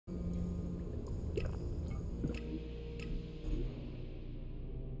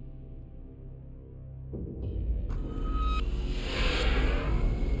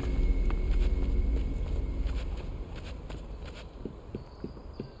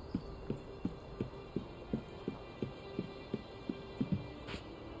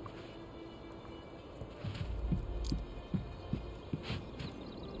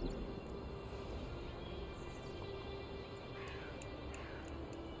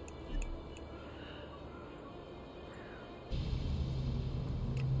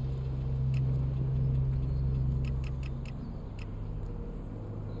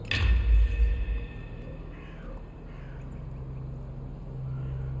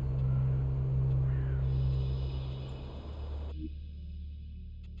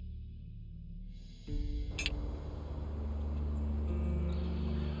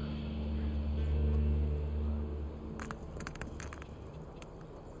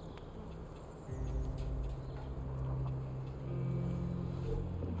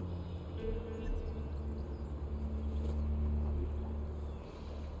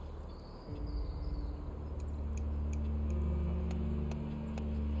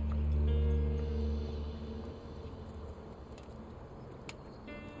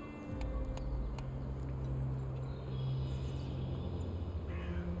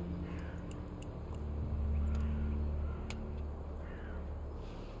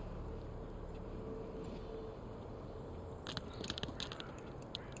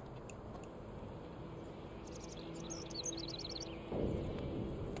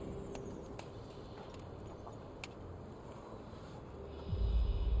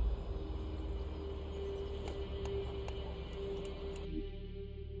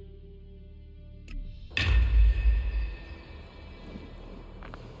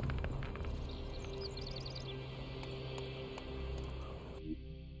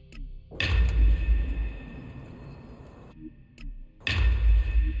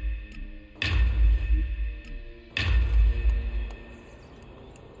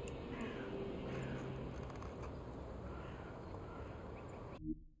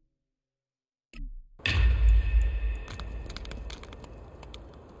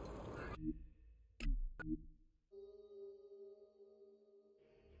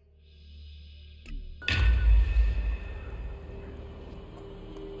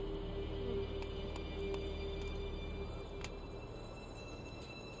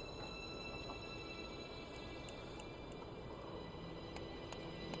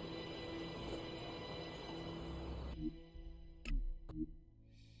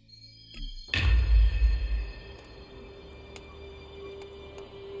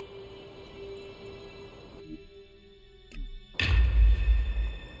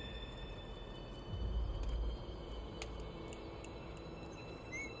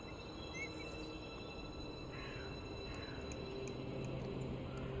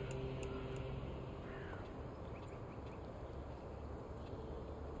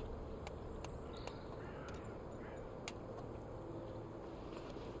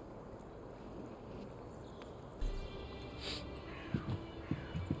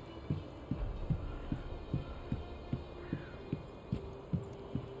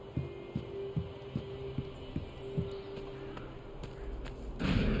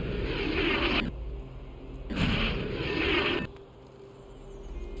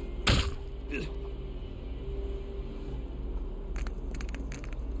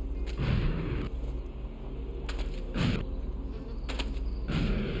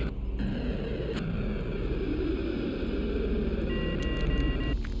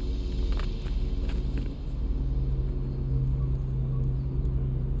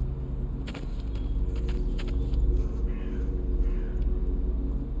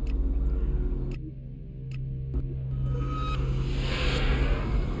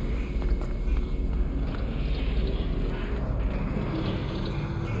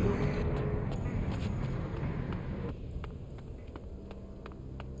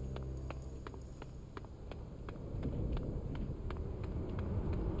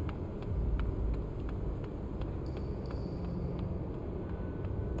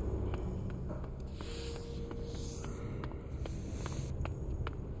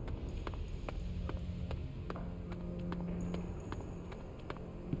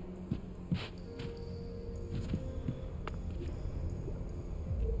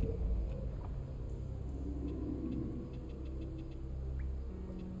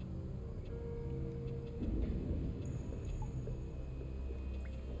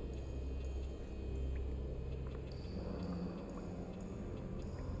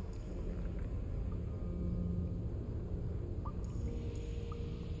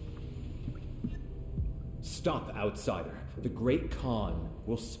Stop, outsider. The Great Khan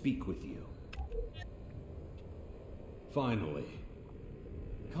will speak with you. Finally.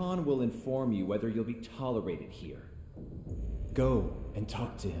 Khan will inform you whether you'll be tolerated here. Go and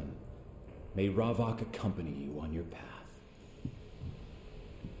talk to him. May Ravok accompany you on your path.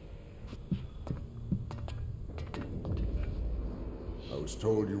 I was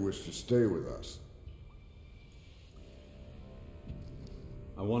told you wish to stay with us.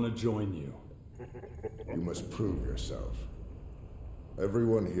 I want to join you. You must prove yourself.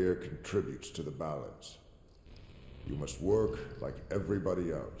 Everyone here contributes to the balance. You must work like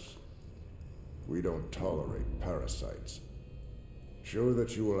everybody else. We don't tolerate parasites. Show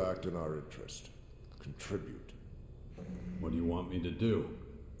that you will act in our interest. Contribute. What do you want me to do?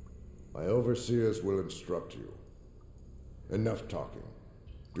 My overseers will instruct you. Enough talking.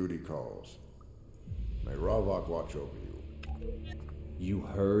 Duty calls. May Ravok watch over you. You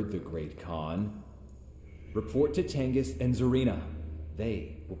heard the Great Khan. Report to Tengis and Zarina.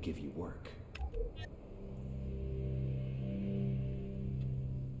 They will give you work.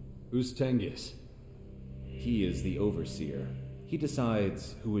 Who's Tengis? He is the overseer. He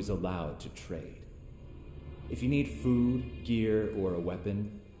decides who is allowed to trade. If you need food, gear, or a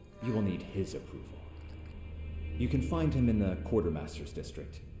weapon, you will need his approval. You can find him in the Quartermaster's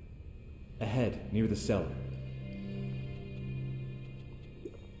District. Ahead, near the cellar.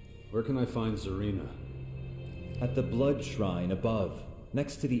 Where can I find Zarina? At the blood shrine above,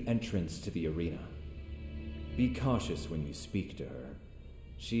 next to the entrance to the arena. Be cautious when you speak to her.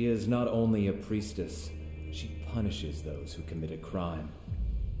 She is not only a priestess, she punishes those who commit a crime.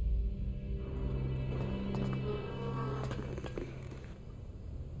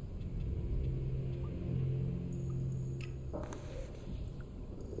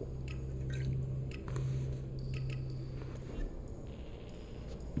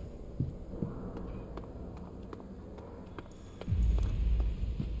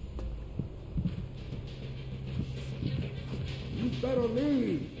 Better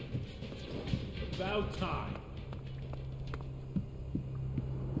leave. About time.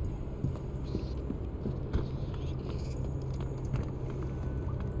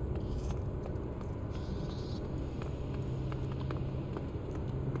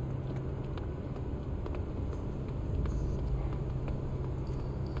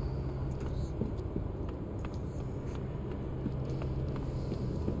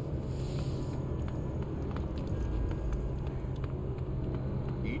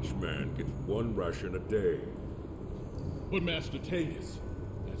 Man gets one ration a day. But Master Tengis,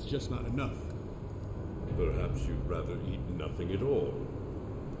 that's just not enough. Perhaps you'd rather eat nothing at all.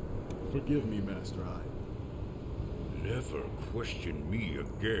 Forgive me, Master I. Never question me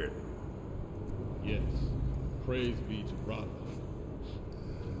again. Yes. Praise be to Rava.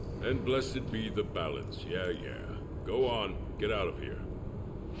 And blessed be the balance. Yeah. Go on. Get out of here.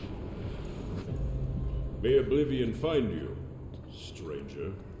 May Oblivion find you,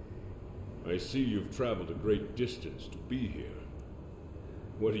 stranger. I see you've traveled a great distance to be here.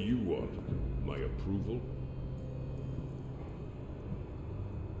 What do you want? My approval?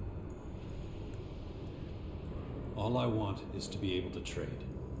 All I want is to be able to trade.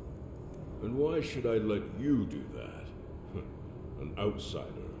 And why should I let you do that? An outsider,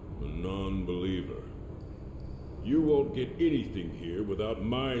 a non-believer. You won't get anything here without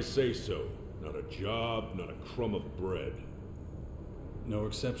my say-so. Not a job, not a crumb of bread. No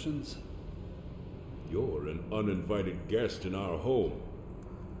exceptions? You're an uninvited guest in our home.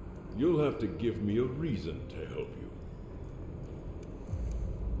 You'll have to give me a reason to help you.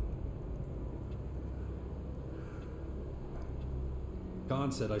 Khan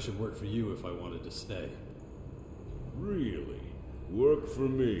said I should work for you if I wanted to stay. Really? Work for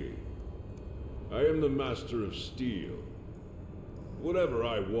me? I am the Master of Steel. Whatever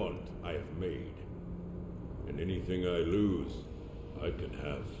I want, I have made. And anything I lose, I can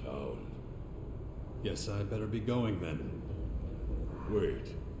have found. Guess I better be going then.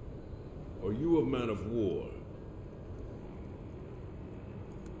 Wait. Are you a man of war?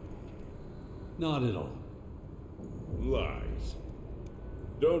 Not at all. Lies.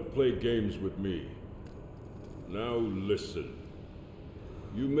 Don't play games with me. Now listen.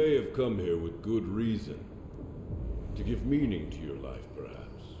 You may have come here with good reason. To give meaning to your life,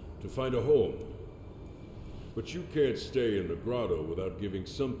 perhaps. To find a home. But you can't stay in the grotto without giving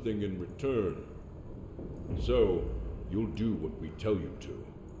something in return. So, you'll do what we tell you to.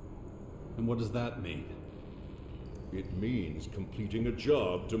 And what does that mean? It means completing a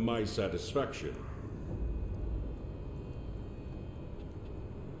job to my satisfaction.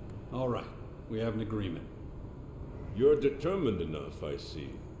 All right, we have an agreement. You're determined enough, I see.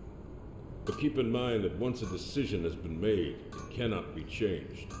 But keep in mind that once a decision has been made, it cannot be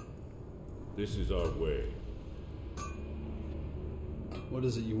changed. This is our way. What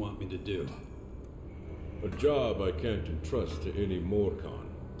is it you want me to do? A job I can't entrust to any Morkon.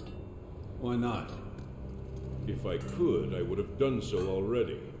 Why not? If I could, I would have done so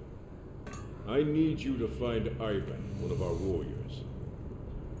already. I need you to find Ivan, one of our warriors.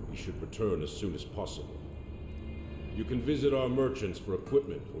 He should return as soon as possible. You can visit our merchants for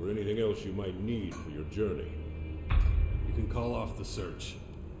equipment or anything else you might need for your journey. You can call off the search.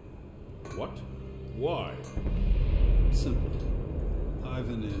 What? Why? Simple.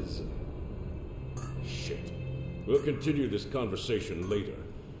 Ivan is... Shit. We'll continue this conversation later.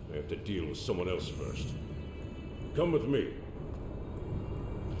 I have to deal with someone else first. Come with me.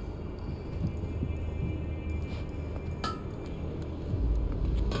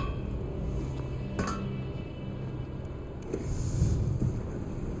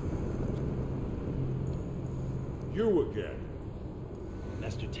 You again.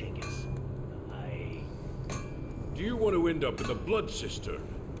 Master Tengis, Do you want to end up in the Blood Cistern?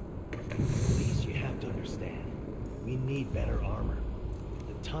 Please, you have to understand. We need better armor.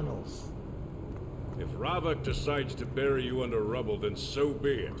 The tunnels... If Ravak decides to bury you under rubble, then so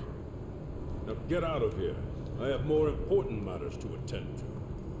be it. Now get out of here. I have more important matters to attend to.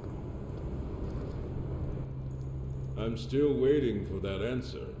 I'm still waiting for that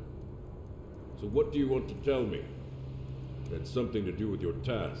answer. So what do you want to tell me? It had something to do with your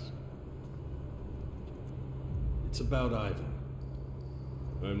task. It's about Ivan.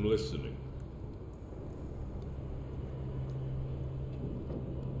 I'm listening.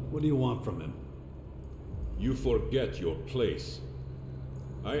 What do you want from him? You forget your place.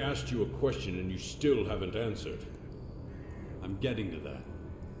 I asked you a question and you still haven't answered. I'm getting to that.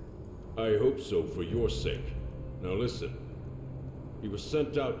 I hope so for your sake. Now listen. He was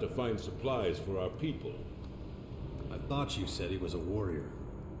sent out to find supplies for our people. I thought you said he was a warrior.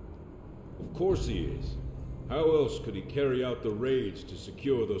 Of course he is. How else could he carry out the raids to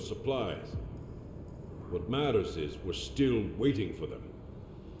secure those supplies? What matters is we're still waiting for them.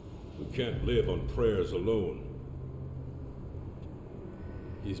 We can't live on prayers alone.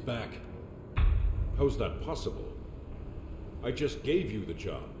 He's back. How's that possible? I just gave you the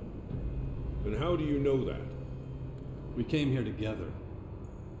job. And how do you know that? We came here together.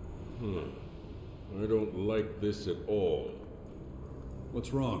 I don't like this at all.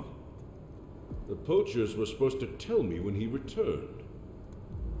 What's wrong? The poachers were supposed to tell me when he returned.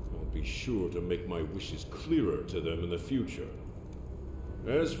 I'll be sure to make my wishes clearer to them in the future.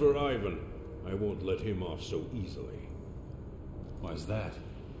 As for Ivan, I won't let him off so easily. Why's that?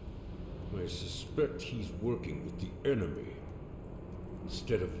 I suspect he's working with the enemy.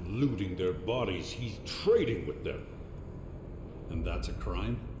 Instead of looting their bodies, he's trading with them. And that's a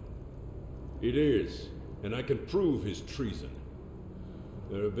crime? It is, and I can prove his treason.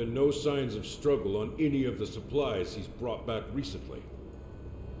 There have been no signs of struggle on any of the supplies he's brought back recently.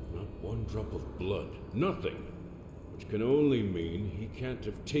 Not one drop of blood, nothing. Which can only mean he can't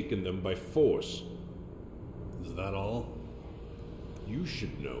have taken them by force. Is that all? You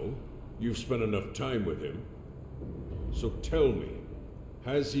should know. You've spent enough time with him. So tell me,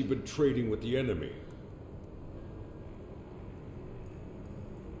 has he been trading with the enemy?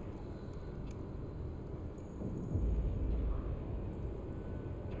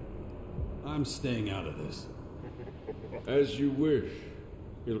 I'm staying out of this. As you wish.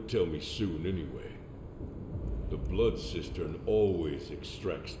 He'll tell me soon anyway. The Blood Cistern always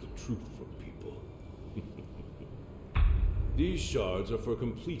extracts the truth from people. These shards are for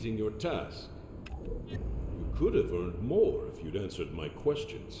completing your task. You could have earned more if you'd answered my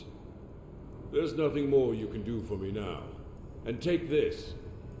questions. There's nothing more you can do for me now. And take this.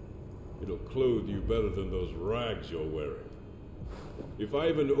 It'll clothe you better than those rags you're wearing. If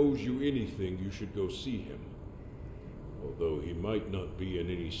Ivan owes you anything, you should go see him. Although he might not be in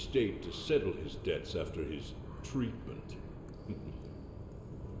any state to settle his debts after his treatment.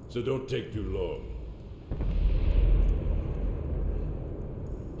 So don't take too long.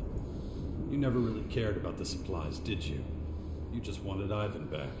 You never really cared about the supplies, did you? You just wanted Ivan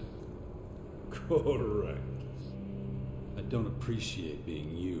back. Correct. I don't appreciate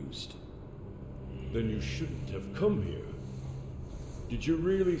being used. Then you shouldn't have come here. Did you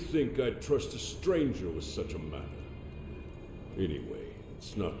really think I'd trust a stranger with such a matter? Anyway,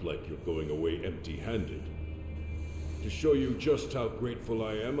 it's not like you're going away empty-handed. To show you just how grateful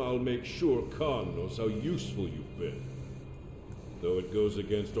I am, I'll make sure Khan knows how useful you've been. Though it goes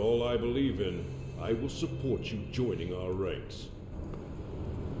against all I believe in, I will support you joining our ranks.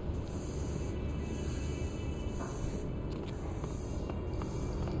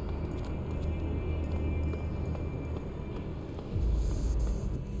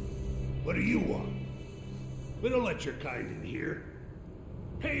 What do you want? We don't let your kind in here.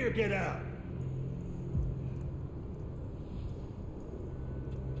 Pay or get out.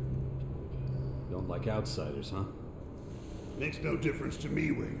 Don't like outsiders, huh? Makes no difference to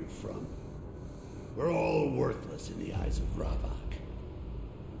me where you're from. We're all worthless in the eyes of Ravak.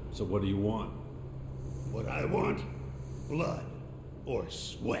 So what do you want? What I want? Blood. Or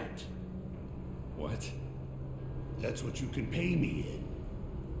sweat. What? That's what you can pay me in.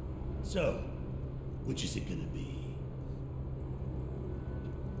 So, which is it gonna be?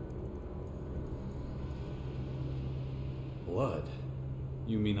 Blood?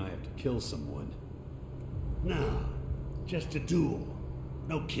 You mean I have to kill someone? Nah, just a duel.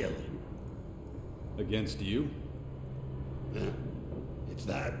 No killing. Against you? Huh? It's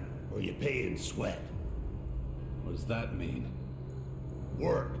that, or you pay in sweat. What does that mean?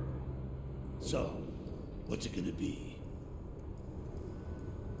 Work. So, what's it gonna be?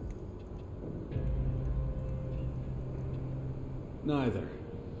 Neither.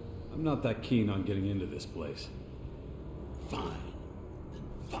 I'm not that keen on getting into this place. Fine. Then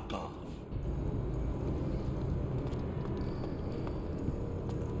fuck off.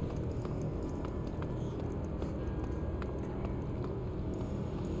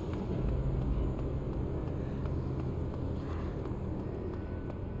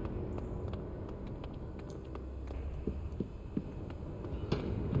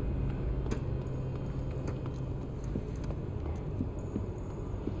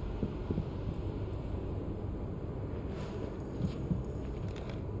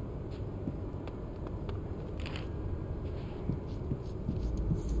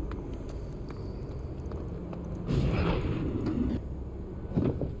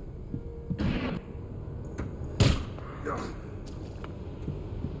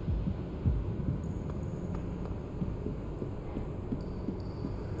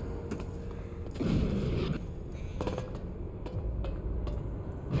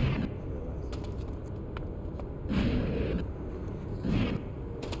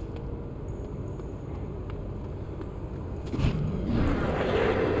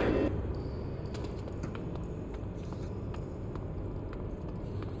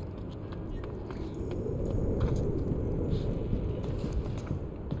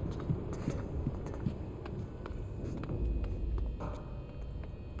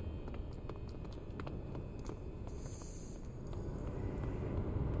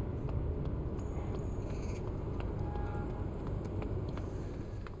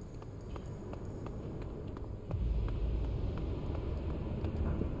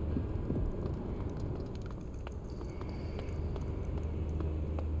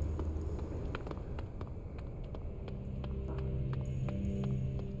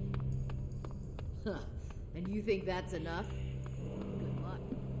 Huh. And you think that's enough? Good luck.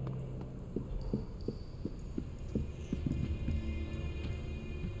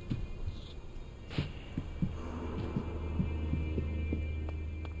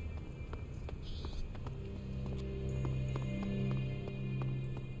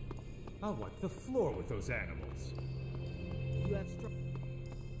 I'll wipe the floor with those animals. You have strong...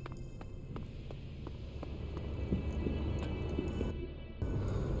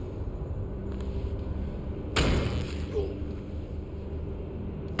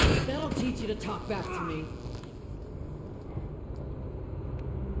 That'll teach you to talk back to me.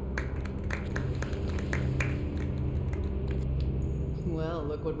 Well,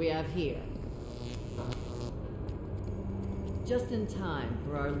 look what we have here. Just in time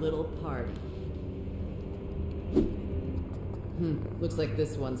for our little party. Looks like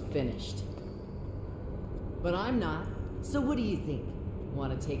this one's finished. But I'm not. So what do you think?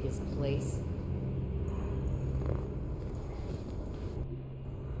 Want to take his place?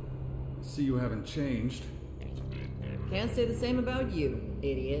 See, you haven't changed. Can't say the same about you,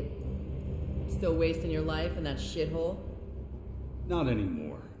 idiot. Still wasting your life in that shithole? Not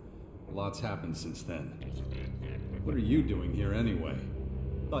anymore. A lot's happened since then. What are you doing here anyway?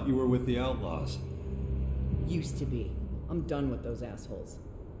 Thought you were with the outlaws. Used to be. I'm done with those assholes.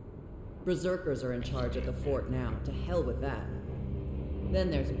 Berserkers are in charge at the fort now. To hell with that.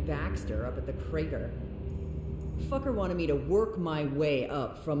 Then there's Baxter up at the crater. Fucker wanted me to work my way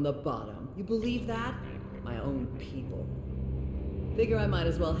up from the bottom. You believe that? My own people. Figure I might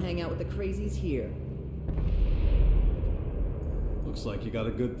as well hang out with the crazies here. Looks like you got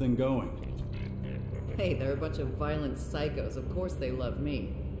a good thing going. Hey, they're a bunch of violent psychos. Of course they love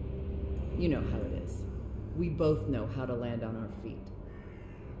me. You know how it is. We both know how to land on our feet.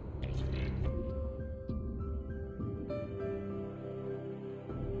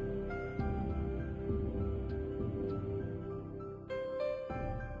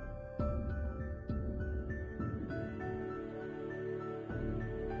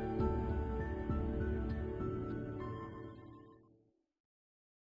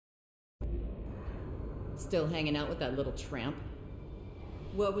 Still hanging out with that little tramp?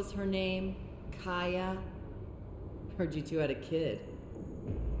 What was her name? Kaya? Heard you two had a kid.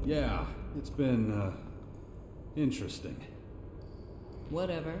 Yeah, it's been, interesting.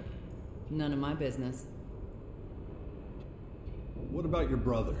 Whatever. None of my business. What about your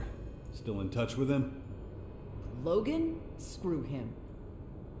brother? Still in touch with him? Logan? Screw him.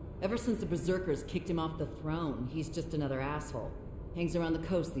 Ever since the Berserkers kicked him off the throne, he's just another asshole. Hangs around the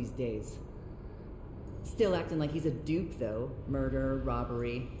coast these days. Still acting like he's a duke, though. Murder,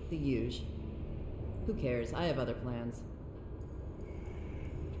 robbery, the huge. Who cares? I have other plans.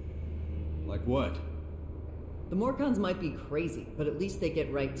 Like what? The Morkons might be crazy, but at least they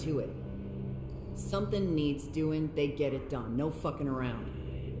get right to it. Something needs doing, they get it done. No fucking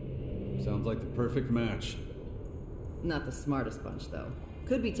around. Sounds like the perfect match. Not the smartest bunch, though.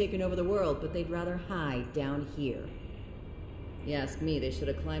 Could be taking over the world, but they'd rather hide down here. You ask me, they should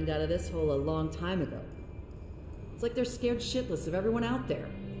have climbed out of this hole a long time ago. It's like they're scared shitless of everyone out there.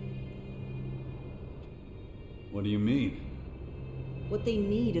 What do you mean? What they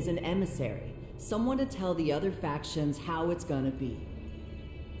need is an emissary. Someone to tell the other factions how it's gonna be.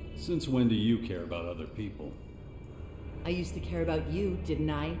 Since when do you care about other people? I used to care about you, didn't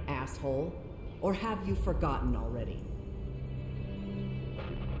I, asshole? Or have you forgotten already?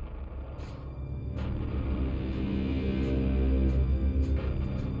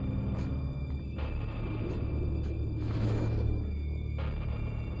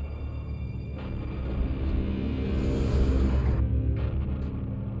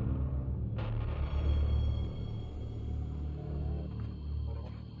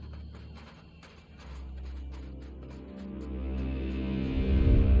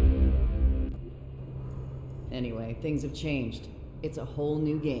 Anyway, things have changed. It's a whole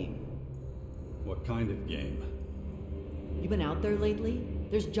new game. What kind of game? You been out there lately?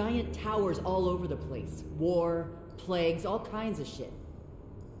 There's giant towers all over the place. War, plagues, all kinds of shit.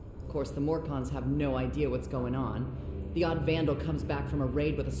 Of course, the Morkons have no idea what's going on. The odd vandal comes back from a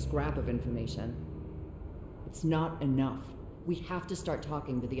raid with a scrap of information. It's not enough. We have to start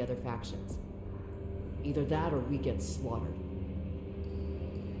talking to the other factions. Either that or we get slaughtered.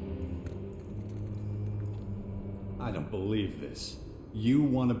 I don't believe this. You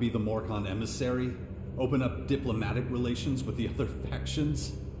want to be the Morkon emissary? Open up diplomatic relations with the other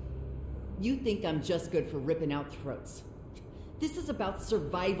factions? You think I'm just good for ripping out throats. This is about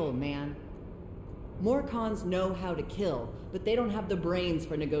survival, man. Morkons know how to kill, but they don't have the brains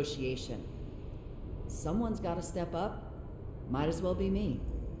for negotiation. Someone's got to step up. Might as well be me.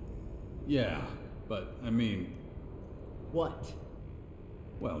 Yeah, but I mean... What?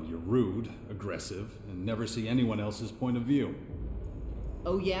 Well, you're rude, aggressive, and never see anyone else's point of view.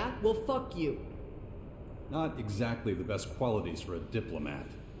 Oh yeah? Well, fuck you. Not exactly the best qualities for a diplomat.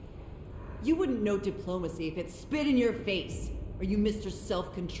 You wouldn't know diplomacy if it spit in your face. Are you Mr.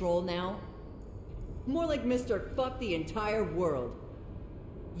 Self-Control now? More like Mr. Fuck the entire world.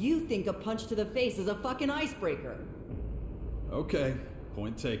 You think a punch to the face is a fucking icebreaker. Okay,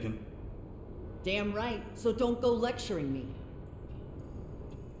 point taken. Damn right, so don't go lecturing me.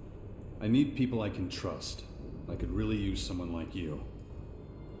 I need people I can trust. I could really use someone like you.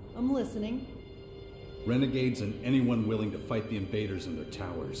 I'm listening. Renegades and anyone willing to fight the invaders in their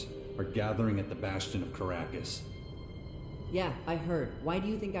towers are gathering at the bastion of Carakis. Yeah, I heard. Why do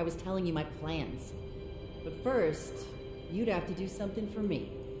you think I was telling you my plans? But first, you'd have to do something for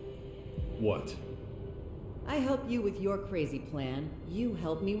me. What? I help you with your crazy plan. You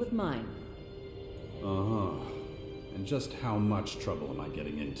help me with mine. Uh-huh. And just how much trouble am I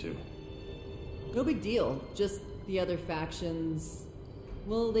getting into? No big deal. Just the other factions...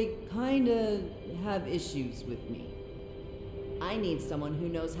 Well, they kinda have issues with me. I need someone who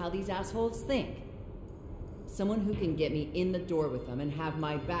knows how these assholes think. Someone who can get me in the door with them and have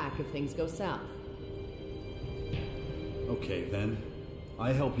my back if things go south. Okay, then.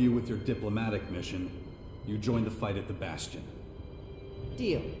 I help you with your diplomatic mission. You join the fight at the bastion.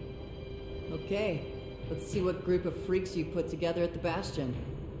 Deal. Okay. Let's see what group of freaks you put together at the bastion.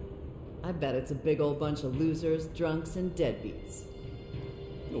 I bet it's a big old bunch of losers, drunks, and deadbeats.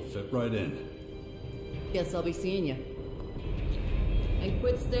 You'll fit right in. Guess I'll be seeing you. And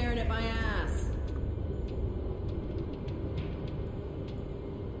quit staring at my ass.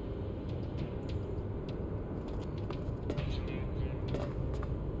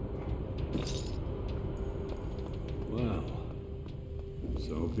 Well,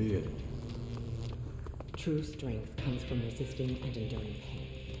 so be it. True strength comes from resisting and enduring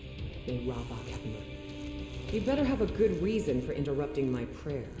pain. You better have a good reason for interrupting my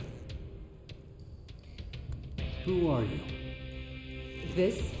prayer. Who are you?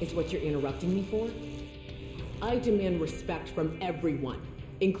 This is what you're interrupting me for? I demand respect from everyone,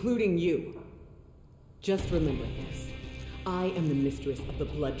 including you. Just remember this. I am the mistress of the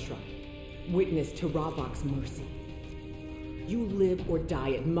Blood Tribe, witness to Ravok's mercy. You live or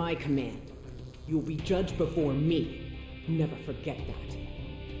die at my command. You will be judged before me. Never forget that.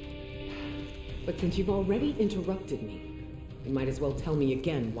 But since you've already interrupted me, you might as well tell me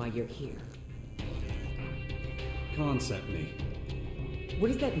again why you're here. Khan sent me. What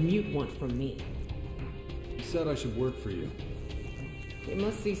does that mute want from me? He said I should work for you. He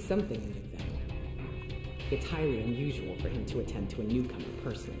must see something in you then. It's highly unusual for him to attend to a newcomer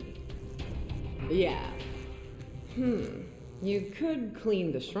personally. Yeah. You could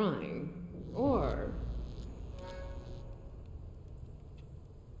clean the shrine, or...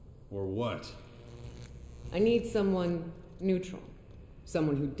 Or what? I need someone neutral.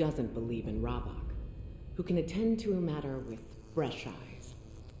 Someone who doesn't believe in Ravok. Who can attend to a matter with fresh eyes.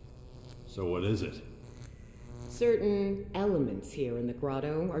 So what is it? Certain elements here in the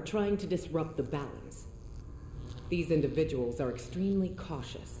grotto are trying to disrupt the balance. These individuals are extremely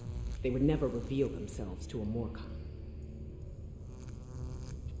cautious. They would never reveal themselves to a Morkon.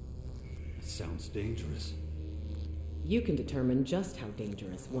 That sounds dangerous. You can determine just how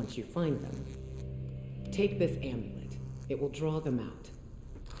dangerous once you find them. Take this amulet. It will draw them out.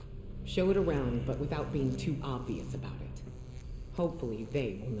 Show it around, but without being too obvious about it. Hopefully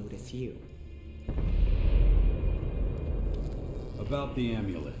they will notice you. About the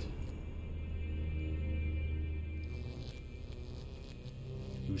amulet.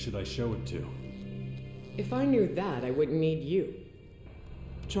 Who should I show it to? If I knew that, I wouldn't need you.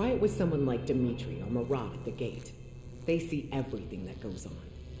 Try it with someone like Dimitri or Marat at the gate. They see everything that goes on.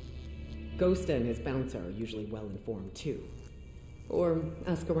 Ghosta and his bouncer are usually well informed too. Or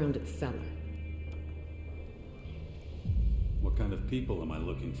ask around at the cellar. What kind of people am I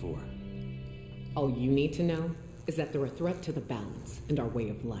looking for? All you need to know is that they're a threat to the balance and our way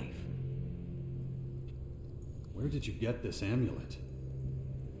of life. Where did you get this amulet?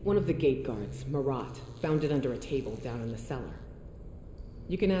 One of the gate guards, Marat, found it under a table down in the cellar.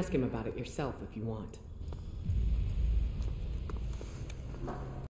 You can ask him about it yourself if you want.